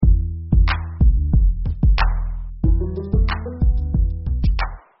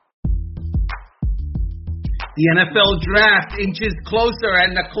The NFL draft inches closer,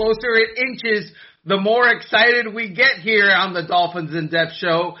 and the closer it inches, the more excited we get here on the Dolphins in Depth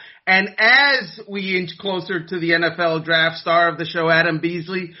show. And as we inch closer to the NFL draft, star of the show, Adam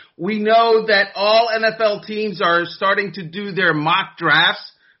Beasley, we know that all NFL teams are starting to do their mock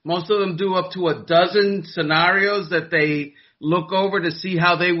drafts. Most of them do up to a dozen scenarios that they look over to see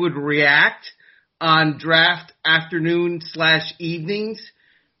how they would react on draft afternoon/evenings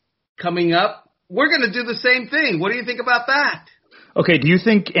coming up. We're going to do the same thing. What do you think about that? Okay, do you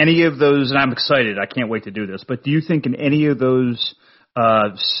think any of those, and I'm excited, I can't wait to do this, but do you think in any of those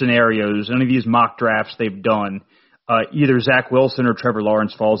scenarios, any of these mock drafts they've done, either Zach Wilson or Trevor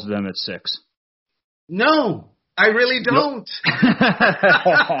Lawrence falls to them at 6? No, I really don't.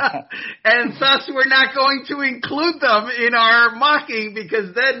 And thus we're not going to include them in our mocking,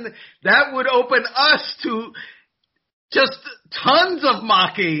 because then that would open us to just tons of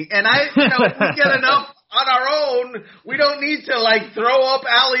mocking. And if we get enough on our own, we don't need to throw up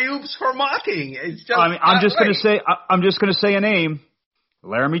alley-oops for mocking. It's just I'm just going to say a name.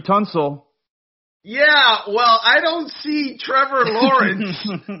 Laramie Tunsil. Yeah, well, I don't see Trevor Lawrence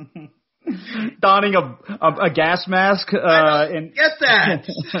donning a gas mask. I don't get that.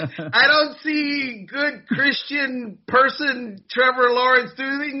 I don't see good Christian person Trevor Lawrence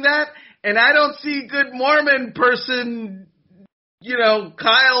doing that, and I don't see good Mormon person,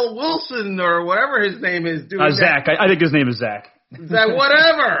 Kyle Wilson or whatever his name is doing Zach. I think his name is Zach.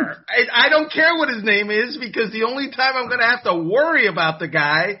 Whatever. I don't care what his name is, because the only time I'm going to have to worry about the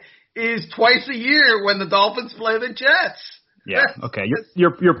guy is twice a year when the Dolphins play the Jets. Yeah. Okay.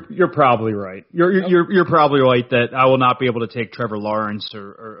 You're probably right. You're probably right that I will not be able to take Trevor Lawrence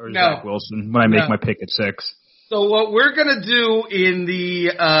or Zach Wilson when I make my pick at 6. So what we're going to do in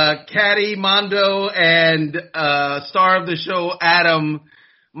the Caddy, Mondo, and star of the show, Adam,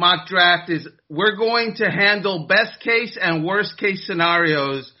 mock draft is we're going to handle best case and worst case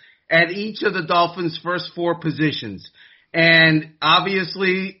scenarios at each of the Dolphins' first 4 positions. And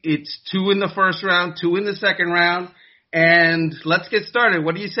obviously it's 2 in the first round, 2 in the second round. And let's get started.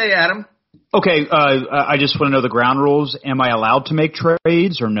 What do you say, Adam? Okay. I just want to know the ground rules. Am I allowed to make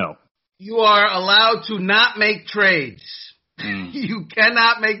trades or no? You are allowed to not make trades. You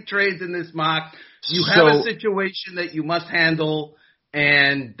cannot make trades in this mock. You have a situation that you must handle,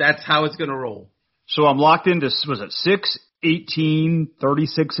 and that's how it's going to roll. So I'm locked into, was it 6, 18,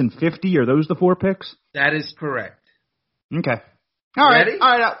 36, and 50? Are those the 4 picks? That is correct. Okay. All right. Ready?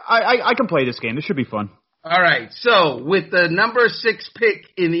 All right. I can play this game. This should be fun. All right. So with the number 6 pick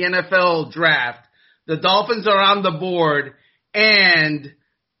in the NFL draft, the Dolphins are on the board, and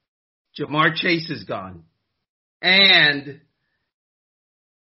Jamar Chase is gone, and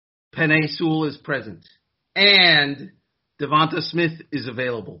Penei Sewell is present, and Devonta Smith is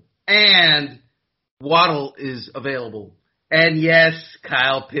available, and Waddle is available, and yes,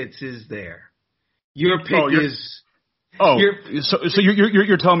 Kyle Pitts is there. Your pick is. So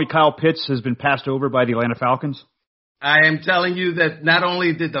you're telling me Kyle Pitts has been passed over by the Atlanta Falcons? I am telling you that not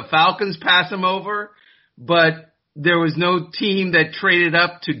only did the Falcons pass him over, but there was no team that traded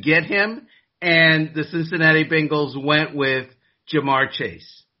up to get him, and the Cincinnati Bengals went with Jamar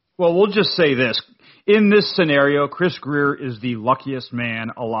Chase. Well, we'll just say this. In this scenario, Chris Grier is the luckiest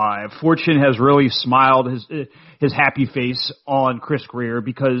man alive. Fortune has really smiled his happy face on Chris Grier,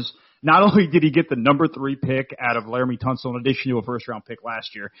 because not only did he get the number 3 pick out of Laramie Tunsil in addition to a first-round pick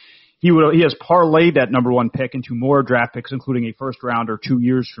last year, he has parlayed that number 1 pick into more draft picks, including a first-rounder 2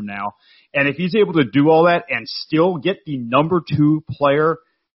 years from now. And if he's able to do all that and still get the number 2 player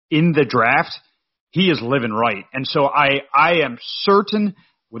in the draft, he is living right. And so I am certain,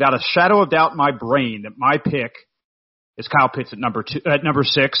 without a shadow of doubt in my brain, that my pick is Kyle Pitts at number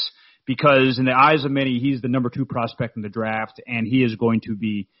 6, because in the eyes of many, he's the number 2 prospect in the draft, and he is going to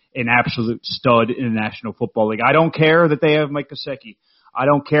be an absolute stud in the National Football League. I don't care that they have Mike Gesicki. I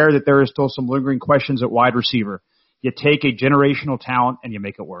don't care that there is still some lingering questions at wide receiver. You take a generational talent and you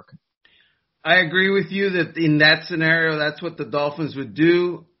make it work. I agree with you that in that scenario, that's what the Dolphins would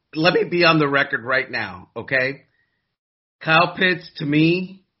do. Let me be on the record right now, okay? Kyle Pitts, to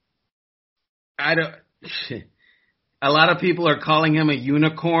me, a lot of people are calling him a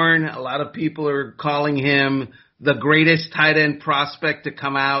unicorn. A lot of people are calling him the greatest tight end prospect to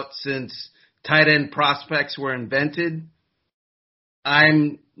come out since tight end prospects were invented.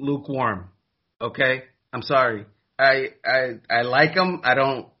 I'm lukewarm, okay? I'm sorry. I like him. I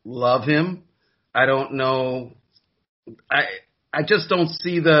don't love him. I don't know. I just don't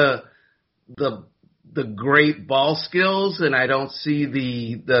see the great ball skills, and I don't see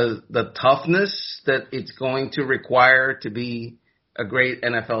the toughness that it's going to require to be a great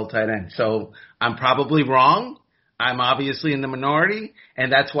NFL tight end. So I'm probably wrong. I'm obviously in the minority,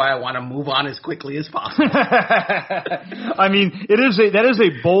 and that's why I want to move on as quickly as possible. I mean, that is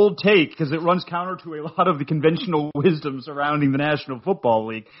a bold take because it runs counter to a lot of the conventional wisdom surrounding the National Football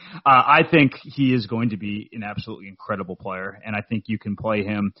League. I think he is going to be an absolutely incredible player, and I think you can play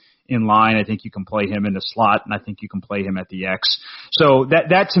him in line. I think you can play him in the slot, and I think you can play him at the X. So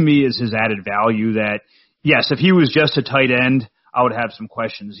that to me is his added value that, yes, if he was just a tight end, I would have some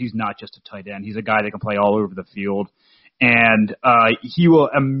questions. He's not just a tight end. He's a guy that can play all over the field. And he will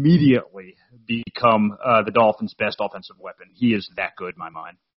immediately become the Dolphins' best offensive weapon. He is that good in my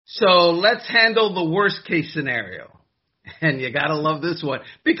mind. So let's handle the worst case scenario. And you got to love this one.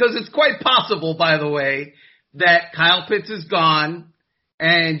 Because it's quite possible, by the way, that Kyle Pitts is gone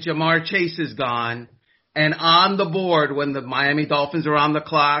and Jamar Chase is gone. And on the board, when the Miami Dolphins are on the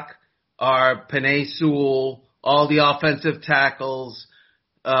clock, are Penei Sewell, all the offensive tackles,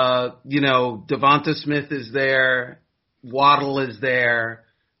 Devonta Smith is there, Waddle is there,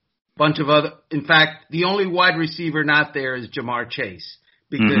 bunch of other. In fact, the only wide receiver not there is Jamar Chase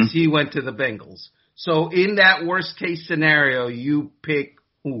because he went to the Bengals. So in that worst case scenario, you pick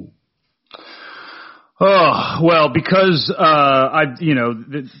who? Oh, well, because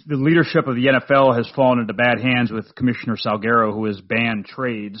the leadership of the NFL has fallen into bad hands with Commissioner Salguero, who has banned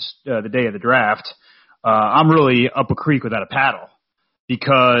trades the day of the draft. I'm really up a creek without a paddle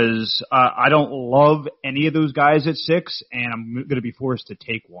because I don't love any of those guys at 6, and I'm going to be forced to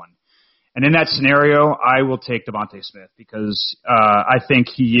take one. And in that scenario, I will take Devontae Smith because I think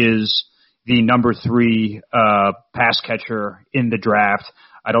he is the number 3 pass catcher in the draft.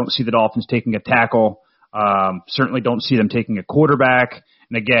 I don't see the Dolphins taking a tackle. Certainly don't see them taking a quarterback.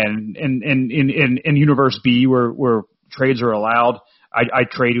 And again, in Universe B, where trades are allowed, I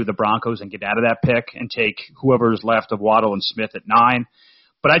trade with the Broncos and get out of that pick and take whoever's left of Waddle and Smith at 9.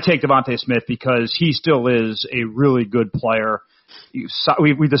 But I take Devontae Smith because he still is a really good player.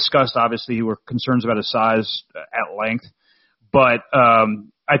 We discussed, obviously, who were concerns about his size at length. But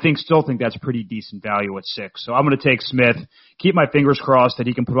I still think that's pretty decent value at 6. So I'm going to take Smith, keep my fingers crossed that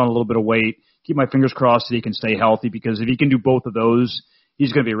he can put on a little bit of weight, keep my fingers crossed that he can stay healthy because if he can do both of those,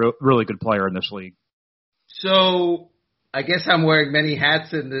 he's going to be a really good player in this league. So I guess I'm wearing many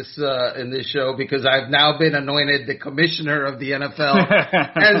hats in this show because I've now been anointed the commissioner of the NFL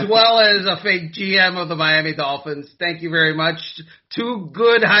as well as a fake GM of the Miami Dolphins. Thank you very much. 2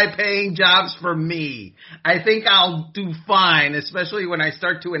 good high-paying jobs for me. I think I'll do fine, especially when I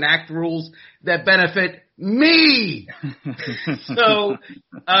start to enact rules that benefit me. So,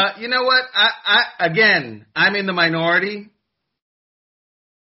 you know what? Again, I'm in the minority.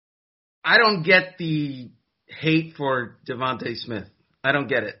 I don't get the hate for Devontae Smith. I don't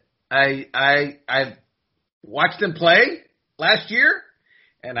get it. I've watched him play last year,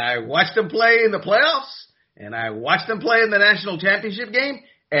 and I watched him play in the playoffs, and I watched him play in the national championship game,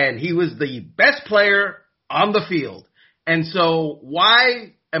 and he was the best player on the field. And so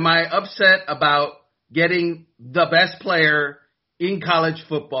why am I upset about getting the best player in college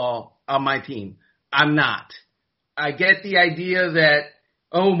football on my team? I'm not. I get the idea that,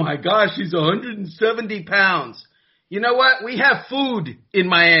 oh my gosh, he's 170 pounds. You know what? We have food in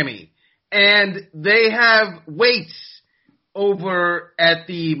Miami, and they have weights over at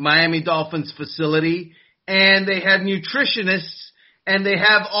the Miami Dolphins facility, and they have nutritionists, and they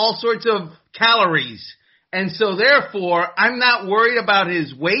have all sorts of calories. And so therefore, I'm not worried about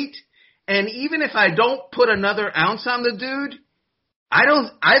his weight. And even if I don't put another ounce on the dude,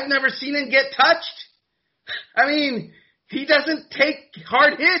 I've never seen him get touched. I mean, he doesn't take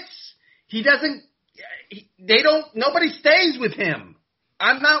hard hits. Nobody stays with him.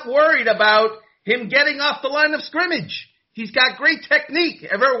 I'm not worried about him getting off the line of scrimmage. He's got great technique.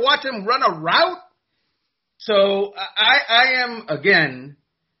 Ever watch him run a route? So I am, again,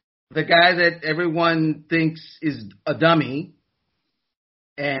 the guy that everyone thinks is a dummy.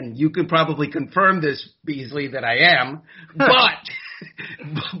 And you could probably confirm this, Beasley, that I am. But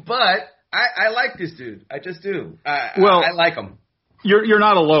I like this dude. I just do. I like him. You're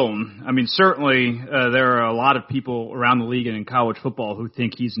not alone. I mean, certainly there are a lot of people around the league and in college football who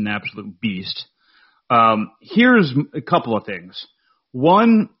think he's an absolute beast. Here's a couple of things.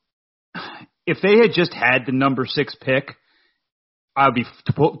 One, if they had just had the number 6 pick, I'd be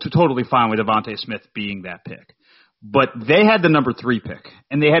totally fine with Devontae Smith being that pick. But they had the number 3 pick,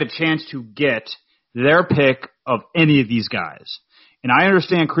 and they had a chance to get their pick of any of these guys. And I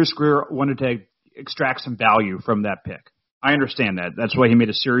understand Chris Grier wanted to extract some value from that pick. I understand that. That's why he made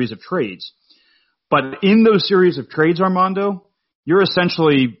a series of trades. But in those series of trades, Armando, you're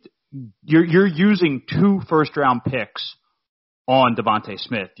essentially you're using 2 first-round picks on Devontae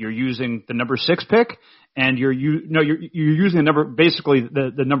Smith. You're using the number 6 pick, and you're using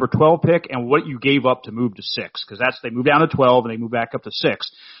the number 12 pick and what you gave up to move to 6, because they moved down to 12 and they moved back up to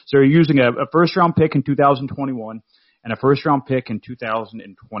 6. So you're using a first round pick in 2021 and a first round pick in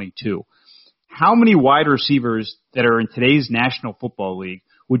 2022. How many wide receivers that are in today's National Football League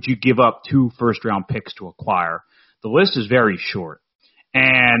would you give up 2 first round picks to acquire? The list is very short.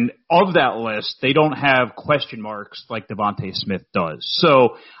 And of that list, they don't have question marks like Devontae Smith does.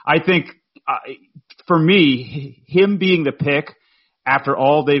 So I think, for me, him being the pick after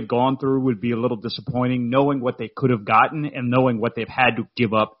all they've gone through would be a little disappointing, knowing what they could have gotten and knowing what they've had to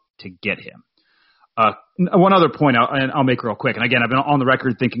give up to get him. One other point I'll make real quick. And again, I've been on the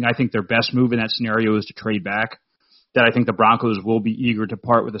record thinking I think their best move in that scenario is to trade back. That I think the Broncos will be eager to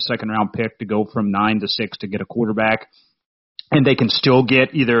part with a second round pick to go from 9 to 6 to get a quarterback. And they can still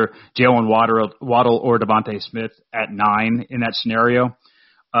get either Jalen Waddle or Devontae Smith at 9 in that scenario.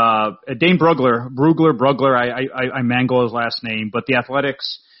 Dane Brugler, I mangle his last name, but the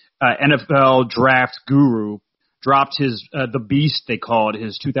Athletics NFL draft guru dropped the beast, they call it,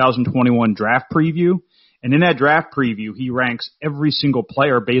 his 2021 draft preview. And in that draft preview, he ranks every single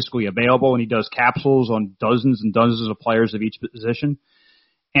player basically available, and he does capsules on dozens and dozens of players of each position.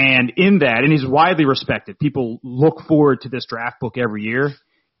 And in that, and he's widely respected, people look forward to this draft book every year.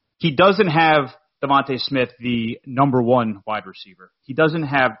 He doesn't have Devontae Smith the number 1 wide receiver. He doesn't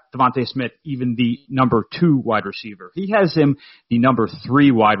have Devontae Smith even the number 2 wide receiver. He has him the number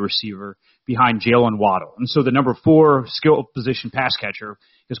 3 wide receiver behind Jalen Waddle. And so the number 4 skill position pass catcher,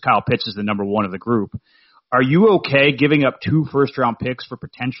 because Kyle Pitts is the number 1 of the group. Are you okay giving up 2 first-round picks for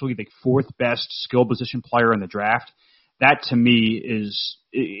potentially the 4th best skill position player in the draft? That to me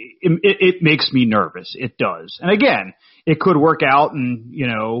it makes me nervous. It does. And again, it could work out, and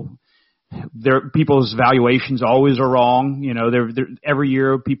people's valuations always are wrong. Every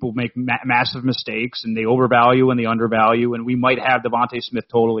year people make massive mistakes, and they overvalue and they undervalue, and we might have Devontae Smith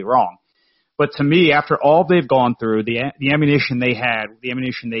totally wrong. But to me, after all they've gone through, the ammunition they had, the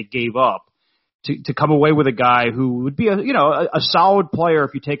ammunition they gave up, to come away with a guy who would be a solid player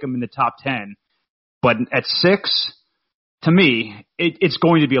if you take him in the top 10, but at 6. To me, it's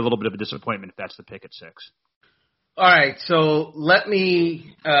going to be a little bit of a disappointment if that's the pick at 6. All right, so let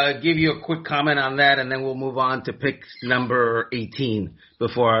me give you a quick comment on that, and then we'll move on to pick number 18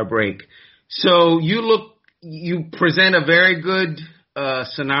 before our break. So you present a very good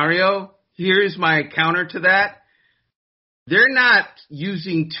scenario. Here's my counter to that. They're not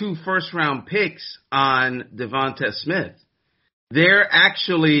using 2 first-round picks on Devonta Smith. They're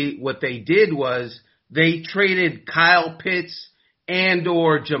actually, what they did was, they traded Kyle Pitts and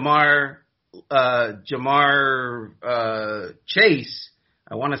or Jamar Chase.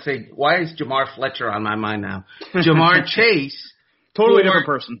 I want to say, why is Jamar Fletcher on my mind now? Jamar Chase. Totally different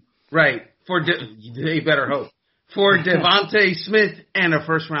person. Right. They better hope. For Devontae Smith and a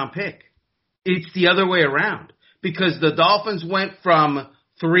first-round pick. It's the other way around. Because the Dolphins went from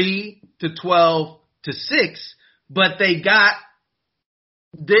 3 to 12 to 6, but they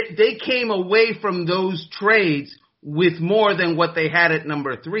came away from those trades with more than what they had at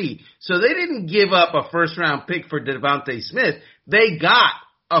number 3. So they didn't give up a first-round pick for Devontae Smith. They got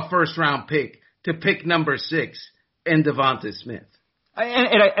a first-round pick to pick number 6 and Devontae Smith.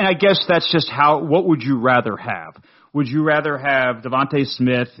 And I guess that's just what would you rather have? Would you rather have Devontae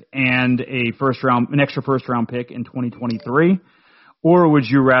Smith and an extra first-round pick in 2023? Or would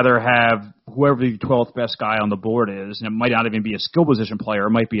you rather have whoever the 12th best guy on the board is, and it might not even be a skill position player,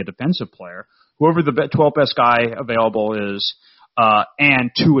 it might be a defensive player, whoever the 12th best guy available is,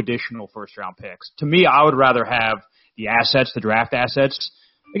 and 2 additional first-round picks. To me, I would rather have the assets, the draft assets.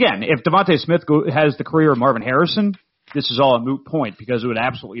 Again, if Devontae Smith has the career of Marvin Harrison, this is all a moot point because it would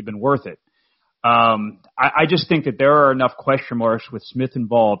absolutely have been worth it. I just think that there are enough question marks with Smith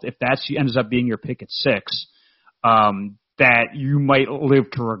involved. If that ends up being your pick at 6, that you might live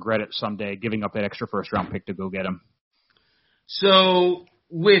to regret it someday, giving up that extra first-round pick to go get him. So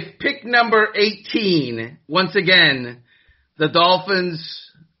with pick number 18, once again, the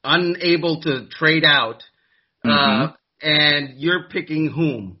Dolphins unable to trade out, and you're picking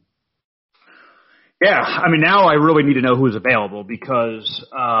whom? Yeah, I mean, now I really need to know who's available because,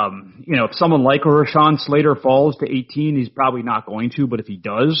 if someone like Rashawn Slater falls to 18, he's probably not going to, but if he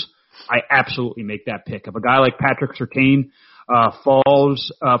does, I absolutely make that pick. If a guy like Patrick Surtain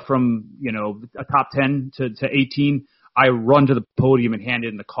falls from, a top 10 to 18, I run to the podium and hand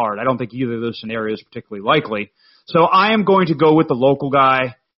in the card. I don't think either of those scenarios is particularly likely. So I am going to go with the local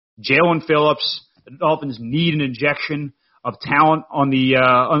guy, Jalen Phillips. The Dolphins need an injection of talent on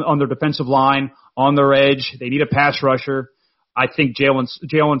their defensive line, on their edge. They need a pass rusher. I think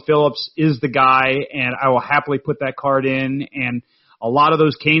Jalen Phillips is the guy, and I will happily put that card in. And a lot of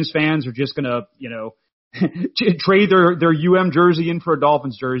those Canes fans are just going to, trade their jersey in for a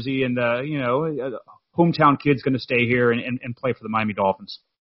Dolphins jersey, and hometown kid's going to stay here and play for the Miami Dolphins.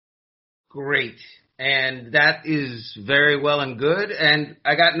 Great. And that is very well and good. And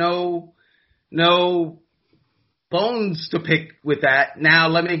I got no bones to pick with that. Now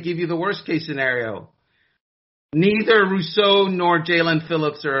let me give you the worst case scenario. Neither Rousseau nor Jalen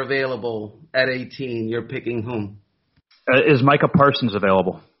Phillips are available at 18. You're picking whom? Is Micah Parsons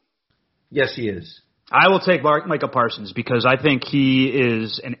available? Yes, he is. I will take Micah Parsons because I think he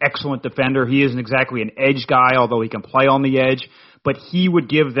is an excellent defender. He isn't exactly an edge guy, although he can play on the edge, but he would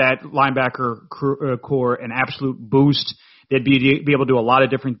give that linebacker core an absolute boost. They'd be able to do a lot of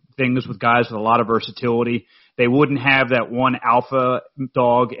different things with guys with a lot of versatility. They wouldn't have that one alpha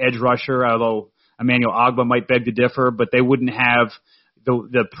dog edge rusher, although Emmanuel Ogbah might beg to differ, but they wouldn't have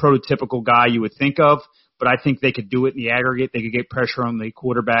the prototypical guy you would think of. But I think they could do it in the aggregate. They could get pressure on the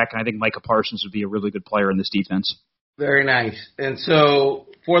quarterback, and I think Micah Parsons would be a really good player in this defense. Very nice. And so,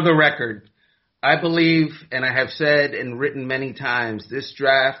 for the record, I believe, and I have said and written many times, this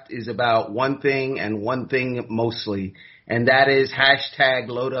draft is about one thing and one thing mostly, and that is hashtag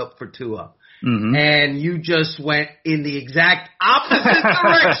load up for Tua. Mm-hmm. And you just went in the exact opposite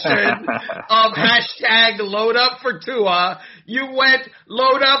direction of hashtag load up for Tua. You went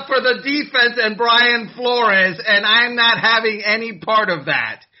load up for the defense and Brian Flores, and I'm not having any part of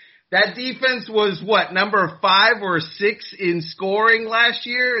that. That defense was what, number 5 or 6 in scoring last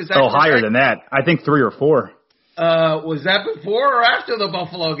year? Is that correct? Higher than that. I think 3 or 4. Was that before or after the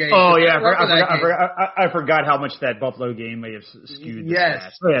Buffalo game? Oh, yeah. I forgot how much that Buffalo game may have skewed.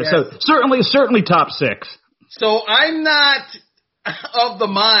 Yes. So certainly top 6. So I'm not of the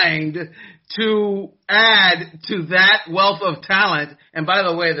mind to add to that wealth of talent. And by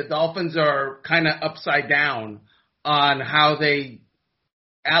the way, the Dolphins are kind of upside down on how they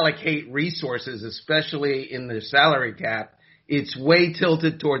allocate resources, especially in the salary cap. It's way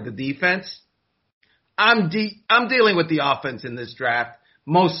tilted toward the defense. I'm dealing with the offense in this draft,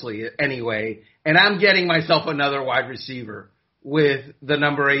 mostly anyway, and I'm getting myself another wide receiver with the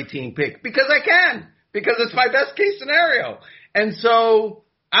number 18 pick because I can, because it's my best case scenario. And so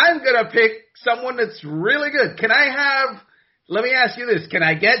I'm going to pick someone that's really good. Let me ask you this, can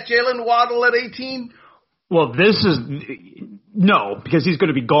I get Jalen Waddle at 18? Well, no, because he's going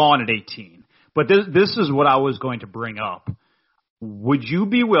to be gone at 18. But this is what I was going to bring up. Would you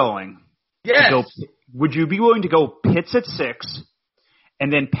be willing Would you be willing to go Pitts at 6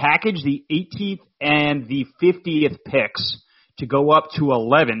 and then package the 18th and the 50th picks to go up to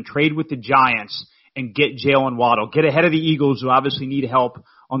 11, trade with the Giants, and get Jalen Waddle? Get ahead of the Eagles, who obviously need help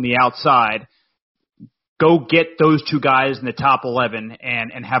on the outside. Go get those 2 guys in the top 11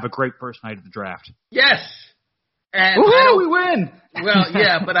 and have a great first night of the draft. Yes. And we win. Well,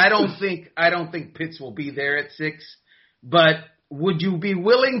 yeah, but I don't think Pitts will be there at 6. But would you be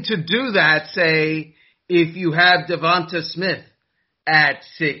willing to do that, say, if you have Devonta Smith at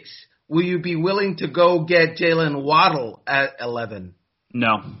 6? Will you be willing to go get Jalen Waddle at 11?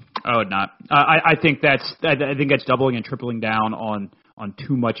 No, I would not. I think that's doubling and tripling down on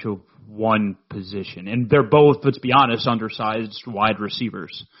too much of one position. And they're both, let's be honest, undersized wide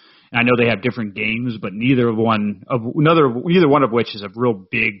receivers. And I know they have different games, but neither one of which is a real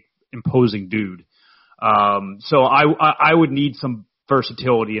big, imposing dude. So I would need some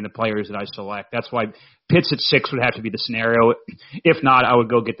versatility in the players that I select. That's why Pitts at 6 would have to be the scenario. If not, I would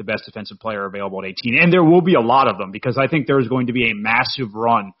go get the best defensive player available at 18. And there will be a lot of them because I think there's going to be a massive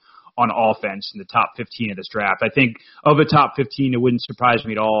run on offense in the top 15 of this draft. I think of the top 15, it wouldn't surprise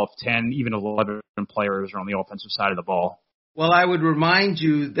me at all if 10, even 11 players are on the offensive side of the ball. Well, I would remind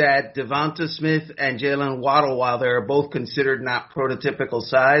you that Devonta Smith and Jalen Waddle, while they're both considered not prototypical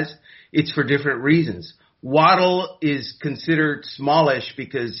size, it's for different reasons. Waddle is considered smallish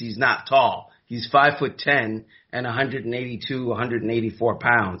because he's not tall. He's 5'10" and 182, 184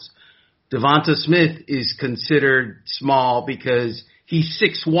 pounds. Devonta Smith is considered small because he's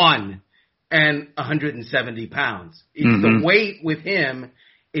 6'1" and 170 pounds. It's the weight with him.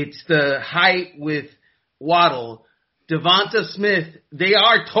 It's the height with Waddle. Devonta Smith, they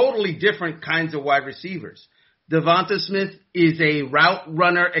are totally different kinds of wide receivers. Devonta Smith is a route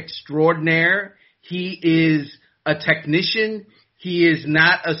runner extraordinaire. He is a technician. He is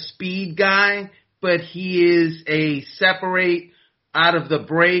not a speed guy, but he is a separate out of the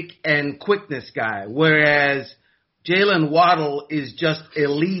break and quickness guy. Whereas Jalen Waddle is just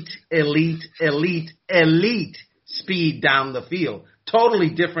elite speed down the field. Totally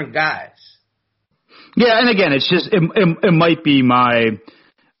different guys. Yeah, and again, it's just it might be my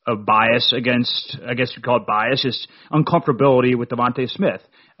bias against, I guess you call it bias, is uncomfortability with Devontae Smith.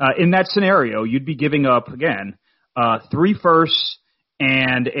 In that scenario, you'd be giving up, again, 3 firsts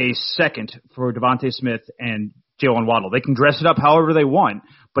and a second for Devontae Smith and Jalen Waddle. They can dress it up however they want,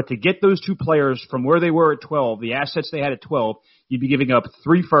 but to get those two players from where they were at 12, the assets they had at 12, you'd be giving up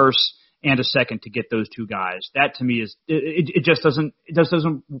 3 firsts and a second to get those two guys. That to me is it just doesn't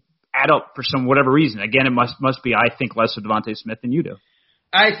add up for some whatever reason. Again, it must be, I think, less of Devontae Smith than you do.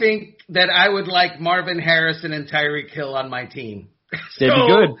 I think that I would like Marvin Harrison and Tyreek Hill on my team. They'd be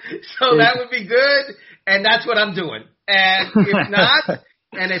good. So that would be good, and that's what I'm doing. And if not,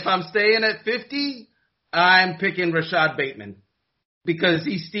 and if I'm staying at 50, I'm picking Rashad Bateman because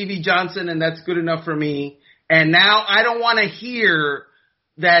he's Stevie Johnson, and that's good enough for me. And now I don't want to hear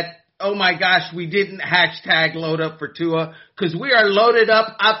that, oh, my gosh, we didn't hashtag load up for Tua, because we are loaded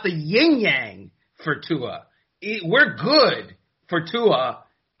up out the yin-yang for Tua. We're good for Tua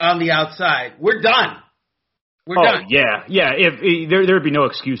on the outside. We're done. We're done. Yeah. If there'd be no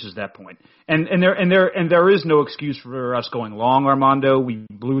excuses at that point, and there is no excuse for us going long, Armando. We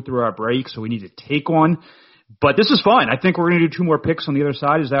blew through our break, so we need to take one. But this is fine. I think we're going to do 2 more picks on the other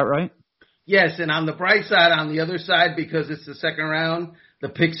side. Is that right? Yes, and on the bright side, on the other side, because it's the second round, the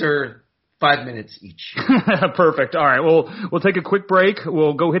picks are 5 minutes each. Perfect. All right. We'll take a quick break.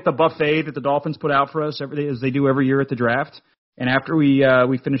 We'll go hit the buffet that the Dolphins put out for us as they do every year at the draft. And after we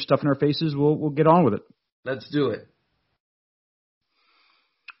finish stuffing our faces, we'll get on with it. Let's do it.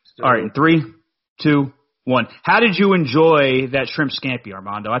 All right, in 3, 2, 1. How did you enjoy that shrimp scampi,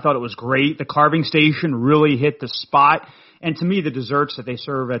 Armando? I thought it was great. The carving station really hit the spot. And to me, the desserts that they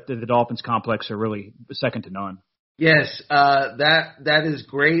serve at the Dolphins complex are really second to none. Yes, that is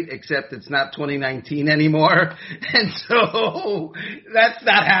great, except it's not 2019 anymore. And so that's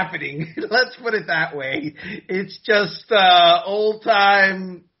not happening. Let's put it that way. It's just old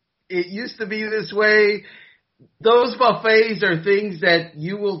time. It used to be this way. Those buffets are things that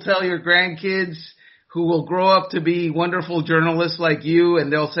you will tell your grandkids who will grow up to be wonderful journalists like you,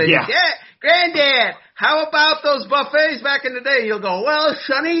 and they'll say, yeah, Granddad, how about those buffets back in the day? You'll go, well,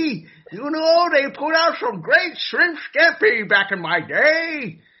 Sonny, you know, they put out some great shrimp scampi back in my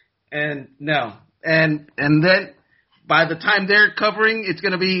day. And no. And then by the time they're covering, it's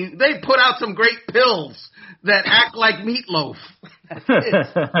going to be, they put out some great pills that act like meatloaf.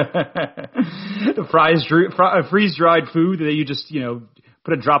 Freeze-dried food that you just,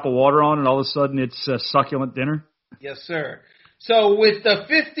 put a drop of water on and all of a sudden it's a succulent dinner. Yes, sir. So with the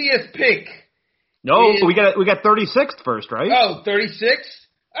 50th pick. No, we got 36th first, right? Oh, 36?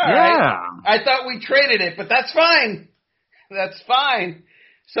 All right. I thought we traded it, but that's fine. That's fine.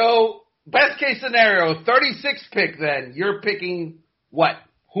 So best case scenario, 36th pick then. You're picking what?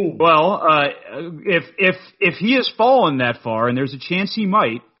 Whom? Well, if he has fallen that far, and there's a chance he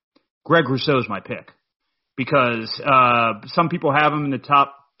might, Greg Rousseau's my pick. Because some people have him in the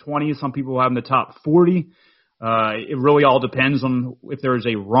top 20, some people have him in the top 40. It really all depends on if there's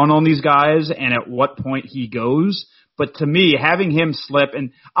a run on these guys and at what point he goes. But to me, having him slip,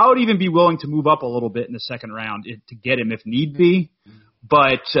 and I would even be willing to move up a little bit in the second round to get him if need be.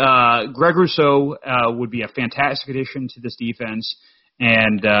 But Greg Rousseau would be a fantastic addition to this defense.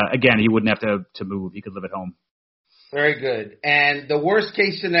 And, again, he wouldn't have to move. He could live at home. Very good. And the worst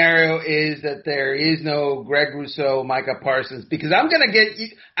case scenario is that there is no Greg Rousseau, Micah Parsons, because I'm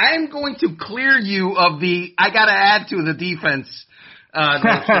going to clear you of the, I got to add to the defense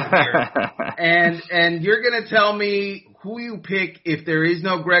here. And you're going to tell me who you pick if there is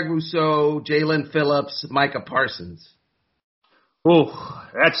no Greg Rousseau, Jalen Phillips, Micah Parsons. Oh,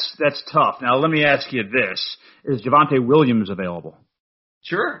 that's tough. Now, let me ask you this. Is Javonte Williams available?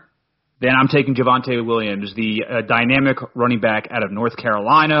 Sure. Then I'm taking Javonte Williams, the dynamic running back out of North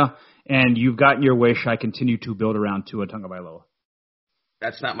Carolina, and you've gotten your wish. I continue to build around Tua Tagovailoa.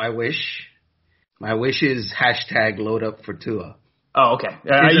 That's not my wish. My wish is hashtag load up for Tua. Oh, okay.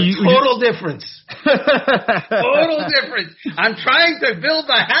 There's a total difference. Total difference. I'm trying to build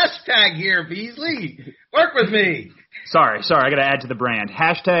a hashtag here, Beasley. Work with me. Sorry. I got to add to the brand.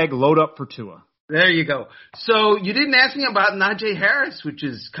 Hashtag load up for Tua. There you go. So you didn't ask me about Najee Harris, which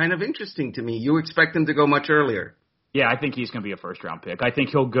is kind of interesting to me. You expect him to go much earlier. Yeah, I think he's going to be a first-round pick. I think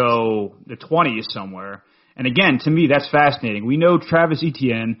he'll go the 20s somewhere. And again, to me, that's fascinating. We know Travis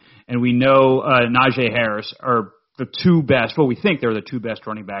Etienne and we know Najee Harris are the two best. Well, we think they're the two best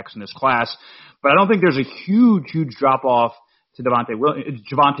running backs in this class. But I don't think there's a huge drop-off to Javonte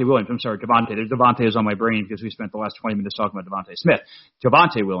Williams. I'm sorry, Javonte. Javonte is on my brain because we spent the last 20 minutes talking about Devontae Smith.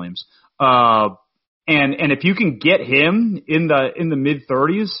 Javonte Williams. And if you can get him in the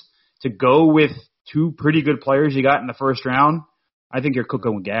mid-30s to go with two pretty good players you got in the first round, I think you're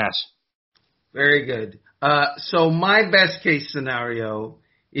cooking with gas. Very good. So my best case scenario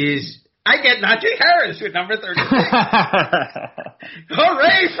is I get Najee Harris with number 36.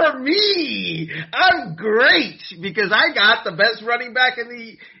 Hooray for me! I'm great because I got the best running back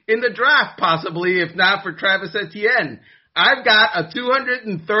in the draft, possibly, if not for Travis Etienne. I've got a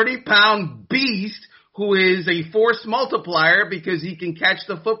 230-pound beast who is a force multiplier because he can catch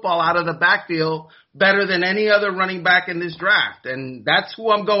the football out of the backfield better than any other running back in this draft. And that's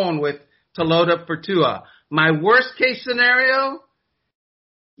who I'm going with to load up for Tua. My worst case scenario,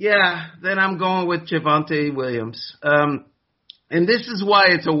 then I'm going with Javonte Williams. And this is why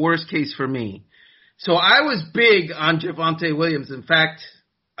it's a worst case for me. So I was big on Javonte Williams. In fact,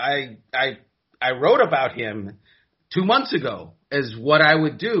 I wrote about him 2 months ago as what I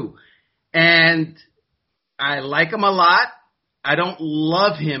would do. And I like him a lot. I don't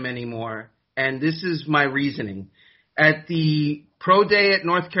love him anymore. And this is my reasoning. At the pro day at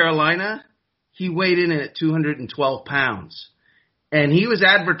North Carolina, he weighed in at 212 pounds. And he was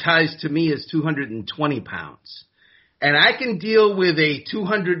advertised to me as 220 pounds. And I can deal with a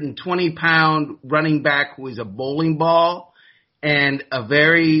 220-pound running back who is a bowling ball and a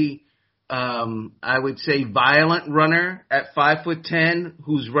very, I would say, violent runner at 5'10",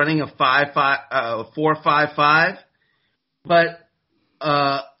 who's running a 4.55. But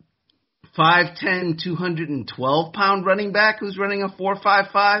 5'10", 212-pound running back who's running a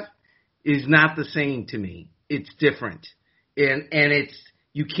 4.55 is not the same to me. It's different. And it's,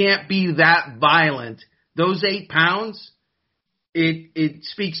 you can't be that violent. Those 8 pounds, it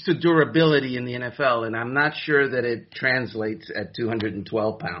speaks to durability in the NFL, and I'm not sure that it translates at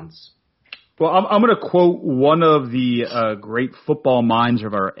 212 pounds. Well, I'm going to quote one of the great football minds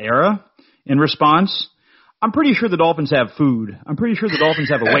of our era in response. I'm pretty sure the Dolphins have food. I'm pretty sure the Dolphins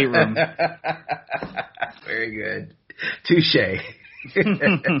have a weight room. Very good. Touche.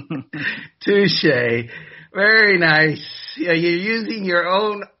 Touche. Very nice. Yeah, you're using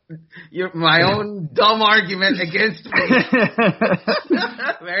my own dumb argument against me.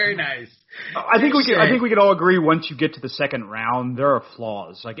 Very nice. I think we can all agree once you get to the second round, there are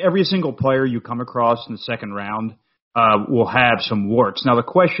flaws. Like every single player you come across in the second round will have some warts. Now the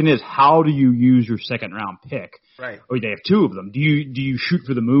question is, how do you use your second round pick? Right. Or they have two of them. Do you shoot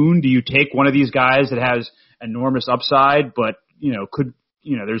for the moon? Do you take one of these guys that has enormous upside, but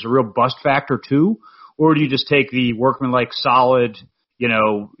there's a real bust factor too? Or do you just take the workmanlike solid,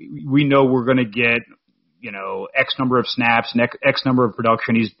 we know we're going to get, X number of snaps and X number of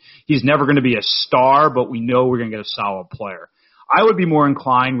production. He's never going to be a star, but we know we're going to get a solid player. I would be more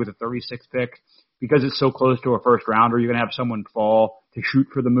inclined with a 36th pick because it's so close to a first rounder. You're going to have someone fall to shoot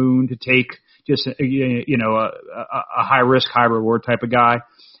for the moon, to take just, a high risk, high reward type of guy.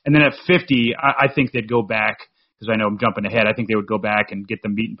 And then at 50, I think they'd go back. Because I know I'm jumping ahead, I think they would go back and get the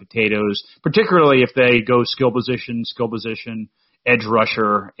meat and potatoes, particularly if they go skill position, edge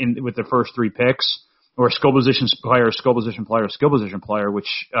rusher with their first 3 picks, or skill position player,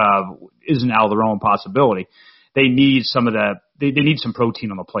 which isn't out of the realm of possibility. They need some of that. They need some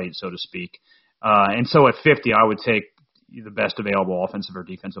protein on the plate, so to speak. And so at 50, I would take the best available offensive or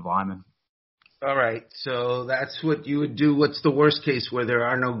defensive lineman. All right, so that's what you would do. What's the worst case where there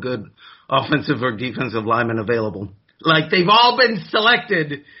are no good offensive or defensive linemen available? Like they've all been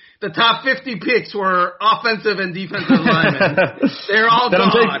selected. The top 50 picks were offensive and defensive linemen. They're all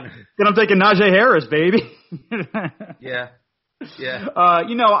gone. Then I'm taking Najee Harris, baby. Yeah.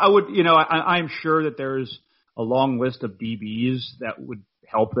 I'm sure that there's a long list of DBs that would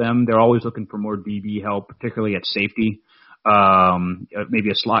help them. They're always looking for more DB help, particularly at safety. Maybe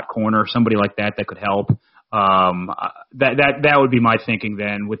a slot corner, somebody like that could help. That would be my thinking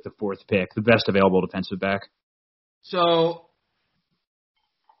then with the 4th pick, the best available defensive back. So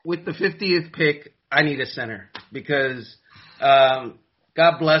with the 50th pick, I need a center because,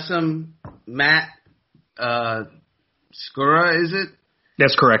 God bless him, Matt, Skura, is it?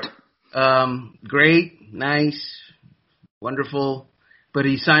 That's correct. Great, nice, wonderful, but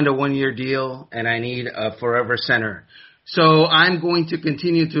he signed a 1-year deal and I need a forever center. So I'm going to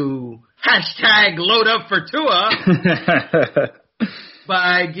continue to #load up for Tua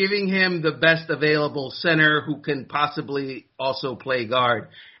by giving him the best available center who can possibly also play guard.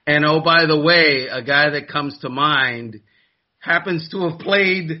 And oh, by the way, a guy that comes to mind happens to have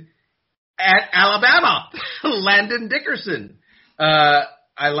played at Alabama, Landon Dickerson.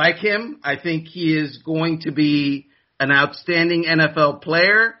 I like him. I think he is going to be an outstanding NFL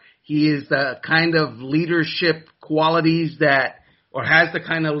player. He is the kind of leadership qualities has the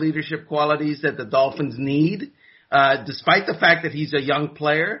kind of leadership qualities that the Dolphins need. despite the fact that he's a young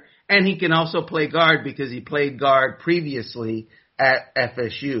player, and he can also play guard because he played guard previously at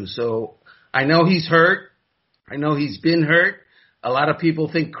FSU. So I know he's hurt. I know he's been hurt. A lot of people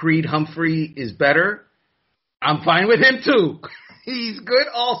think Creed Humphrey is better. I'm fine with him too. He's good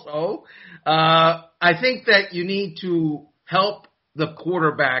also. I think that you need to help the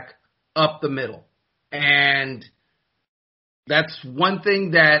quarterback up the middle. And that's one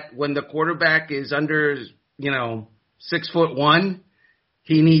thing that when the quarterback is under, 6'1",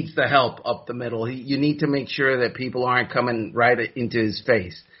 he needs the help up the middle. You need to make sure that people aren't coming right into his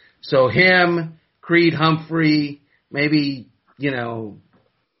face. So him, Creed Humphrey, maybe, no,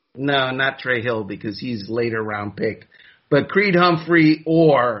 not Trey Hill because he's later round pick. But Creed Humphrey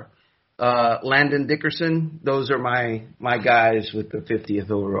or Landon Dickerson, those are my guys with the 50th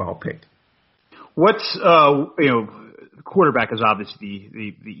overall pick. What's quarterback is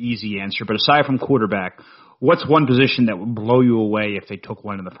obviously the easy answer, but aside from quarterback, what's one position that would blow you away if they took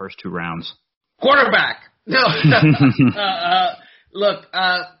one in the first 2 rounds? Quarterback. No. Look,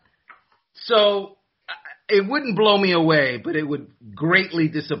 so it wouldn't blow me away, but it would greatly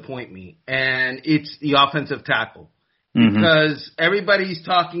disappoint me, and it's the offensive tackle. Because everybody's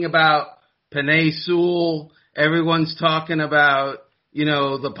talking about Penei Sewell, everyone's talking about,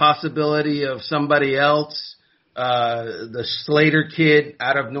 the possibility of somebody else, the Slater kid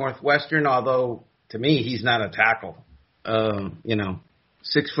out of Northwestern, although to me he's not a tackle.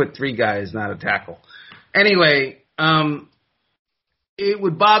 6'3" guy is not a tackle. Anyway, it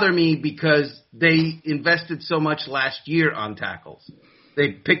would bother me because they invested so much last year on tackles.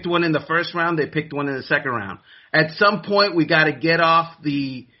 They picked one in the first round, they picked one in the second round. At some point, we got to get off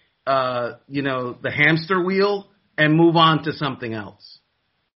the hamster wheel and move on to something else.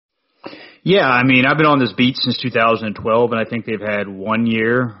 Yeah, I mean, I've been on this beat since 2012, and I think they've had 1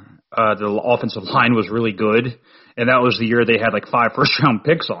 year. The offensive line was really good, and that was the year they had like 5 first-round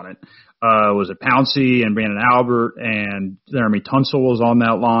picks on it. Was it Pouncey and Brandon Albert and Jeremy Tunsil was on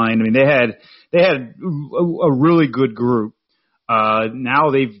that line? I mean, they had a really good group. Now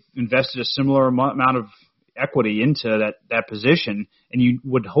they've invested a similar amount of equity into that position, and you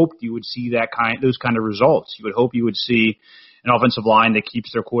would hope you would see those kind of results. You would hope you would see an offensive line that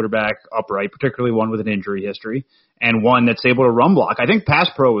keeps their quarterback upright, particularly one with an injury history, and one that's able to run block. I think pass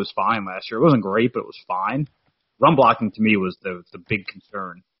pro was fine last year. It wasn't great, but it was fine. Run blocking to me was the big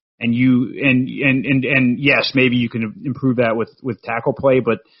concern. And yes, maybe you can improve that with tackle play,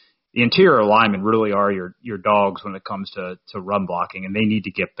 but the interior linemen really are your dogs when it comes to run blocking, and they need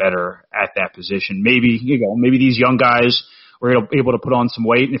to get better at that position. Maybe these young guys were able to put on some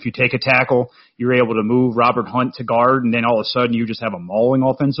weight, and if you take a tackle, you're able to move Robert Hunt to guard, and then all of a sudden you just have a mauling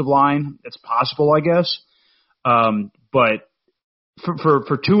offensive line. It's possible, I guess. But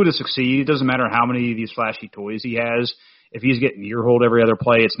for Tua to succeed, it doesn't matter how many of these flashy toys he has. If he's getting ear-holed every other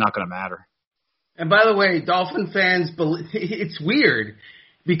play, it's not going to matter. And by the way, Dolphin fans, it's weird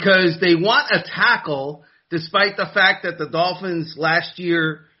because they want a tackle despite the fact that the Dolphins last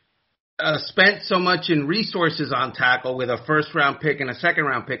year spent so much in resources on tackle with a first-round pick and a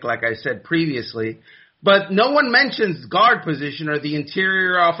second-round pick, like I said previously. But no one mentions guard position or the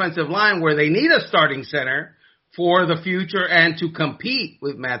interior offensive line where they need a starting center for the future and to compete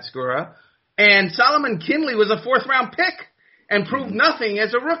with Matt Skura. And Solomon Kinley was a fourth-round pick and proved nothing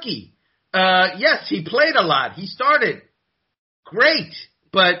as a rookie. Yes, he played a lot. He started great.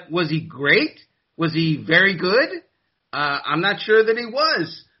 But was he great? Was he very good? I'm not sure that he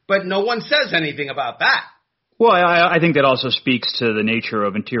was. But no one says anything about that. Well, I think that also speaks to the nature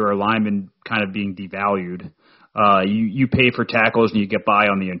of interior linemen kind of being devalued. You pay for tackles and you get by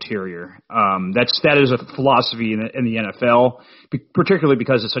on the interior. That is a philosophy in the NFL, particularly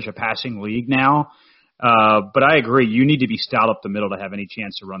because it's such a passing league now. But I agree, you need to be stout up the middle to have any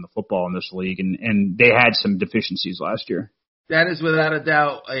chance to run the football in this league, and they had some deficiencies last year. That is without a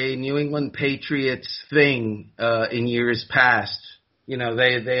doubt a New England Patriots thing in years past.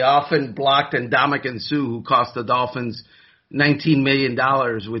 They often blocked Ndamukong Suh, who cost the Dolphins $19 million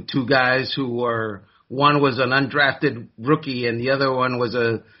with 2 guys who were. One was an undrafted rookie, and the other one was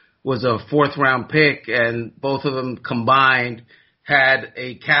a fourth-round pick, and both of them combined had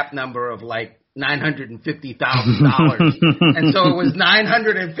a cap number of like $950,000. And so it was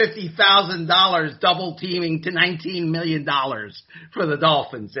 $950,000 double teaming to $19 million for the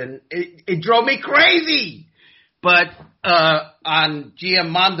Dolphins, and it drove me crazy. But on GM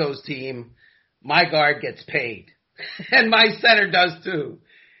Mondo's team, my guard gets paid, and my center does too.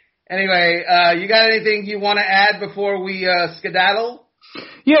 Anyway, you got anything you want to add before we skedaddle?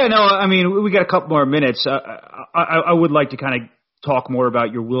 Yeah, no, I mean, we got a couple more minutes. I would like to kind of talk more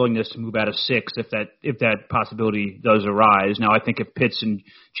about your willingness to move out of 6 if that possibility does arise. Now, I think if Pitts and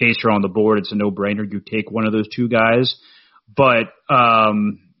Chase are on the board, it's a no-brainer. You take one of those two guys. But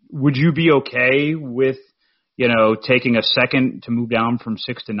would you be okay with, taking a second to move down from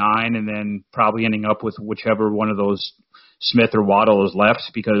 6 to 9 and then probably ending up with whichever one of those Smith or Waddle is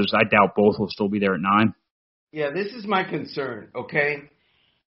left? Because I doubt both will still be there at 9. Yeah, this is my concern, okay?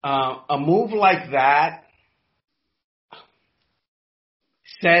 A move like that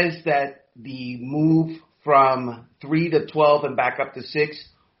says that the move from 3 to 12 and back up to 6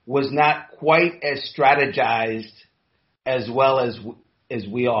 was not quite as strategized as well as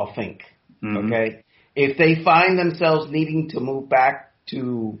we all think, okay? If they find themselves needing to move back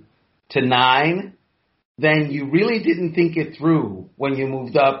to 9, then you really didn't think it through when you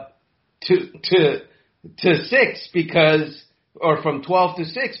moved up to 6 or from 12 to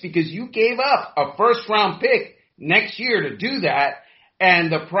 6 because you gave up a first-round pick next year to do that,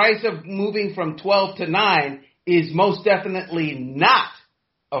 and the price of moving from 12 to 9 is most definitely not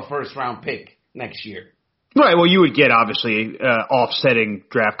a first-round pick next year. Right. Well, you would get obviously offsetting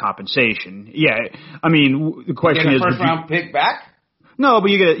draft compensation. Yeah. I mean, the question is, first-round pick back? No, but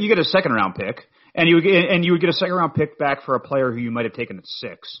you get a second-round pick, and you would get a second-round pick back for a player who you might have taken at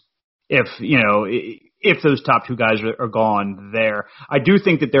 6. If those top two guys are gone there. I do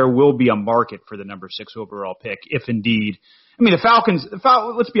think that there will be a market for the number 6 overall pick, if indeed. I mean, the Falcons,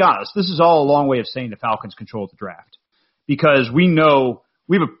 let's be honest, this is all a long way of saying the Falcons control the draft. Because we know,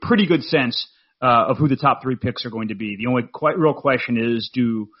 we have a pretty good sense of who the top 3 picks are going to be. The only real question is,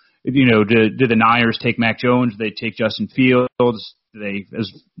 do the Niners take Mac Jones? Do they take Justin Fields? Do they, as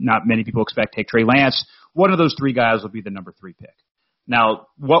not many people expect, take Trey Lance? One of those 3 guys will be the number 3 pick. Now,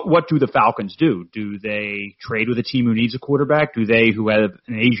 what do the Falcons do? Do they trade with a team who needs a quarterback? Do they, who have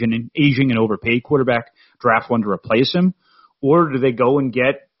an aging and overpaid quarterback, draft one to replace him? Or do they go and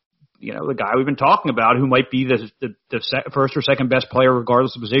get, the guy we've been talking about who might be the first or second best player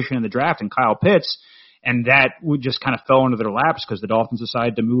regardless of position in the draft, and Kyle Pitts, and that would just kind of fell into their laps because the Dolphins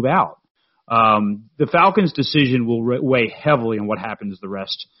decided to move out. The Falcons' decision will weigh heavily on what happens the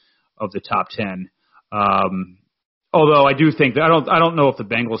rest of the top 10. Although I do think that I don't know if the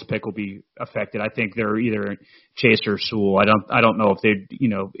Bengals pick will be affected. I think they're either Chase or Sewell. I don't know if they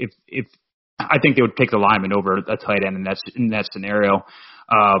if I think they would take the lineman over a tight end in that scenario.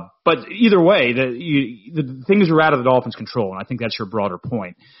 But either way, the things are out of the Dolphins' control, and I think that's your broader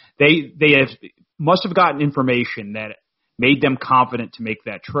point. They must have gotten information that made them confident to make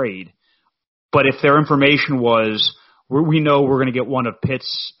that trade. But if their information was, we know we're going to get one of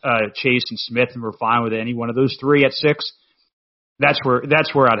Pitts, Chase, and Smith, and we're fine with any one of those 3 at 6, that's where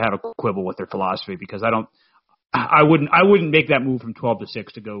I'd have a quibble with their philosophy, because I wouldn't make that move from 12 to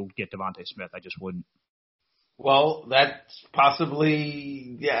 6 to go get Devontae Smith. I just wouldn't. Well, that's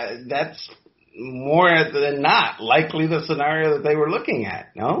possibly, that's more than not likely the scenario that they were looking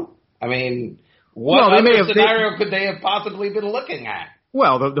at, no? I mean, what other scenario could they have possibly been looking at?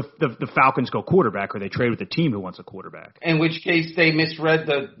 Well, the Falcons go quarterback, or they trade with a team who wants a quarterback. In which case they misread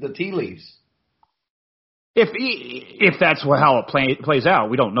the tea leaves. If that's how it plays out,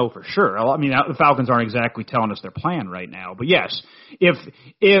 we don't know for sure. I mean, the Falcons aren't exactly telling us their plan right now. But yes,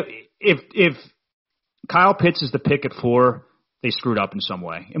 if Kyle Pitts is the pick at 4, they screwed up in some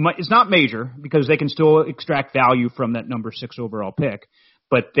way. It's not major, because they can still extract value from that number 6 overall pick.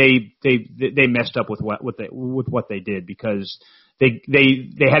 But they messed up with what they did, because they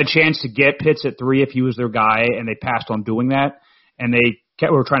had a chance to get Pitts at 3 if he was their guy, and they passed on doing that. And they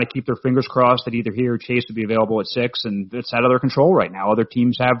were trying to keep their fingers crossed that either he or Chase would be available at 6, and it's out of their control right now. Other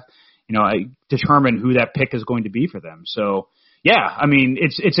teams have, determined who that pick is going to be for them. So, yeah, I mean,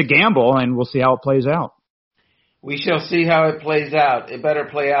 it's a gamble, and we'll see how it plays out. We shall see how it plays out. It better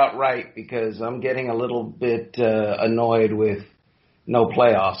play out right, because I'm getting a little bit annoyed with no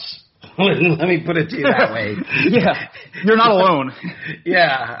playoffs. Let me put it to you that way. Yeah, you're not alone.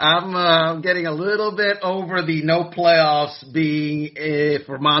 Yeah, I'm getting a little bit over the no playoffs being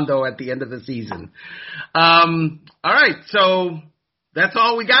for Mondo at the end of the season. All right, so that's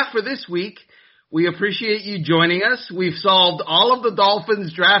all we got for this week. We appreciate you joining us. We've solved all of the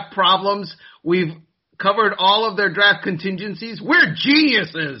Dolphins' draft problems. We've covered all of their draft contingencies. We're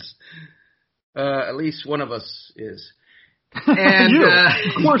geniuses. At least one of us is. And, you.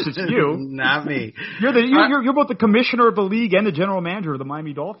 Of course, it's you. Not me. You're both the commissioner of the league and the general manager of the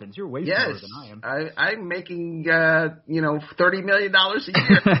Miami Dolphins. You're way smarter than I am. I'm making $30 million a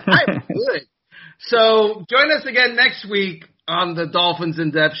year. I'm good. So join us again next week on the Dolphins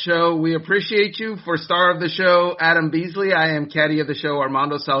in Depth show. We appreciate you. For star of the show, Adam Beasley. I am caddy of the show,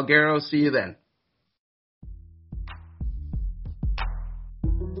 Armando Salguero. See you then.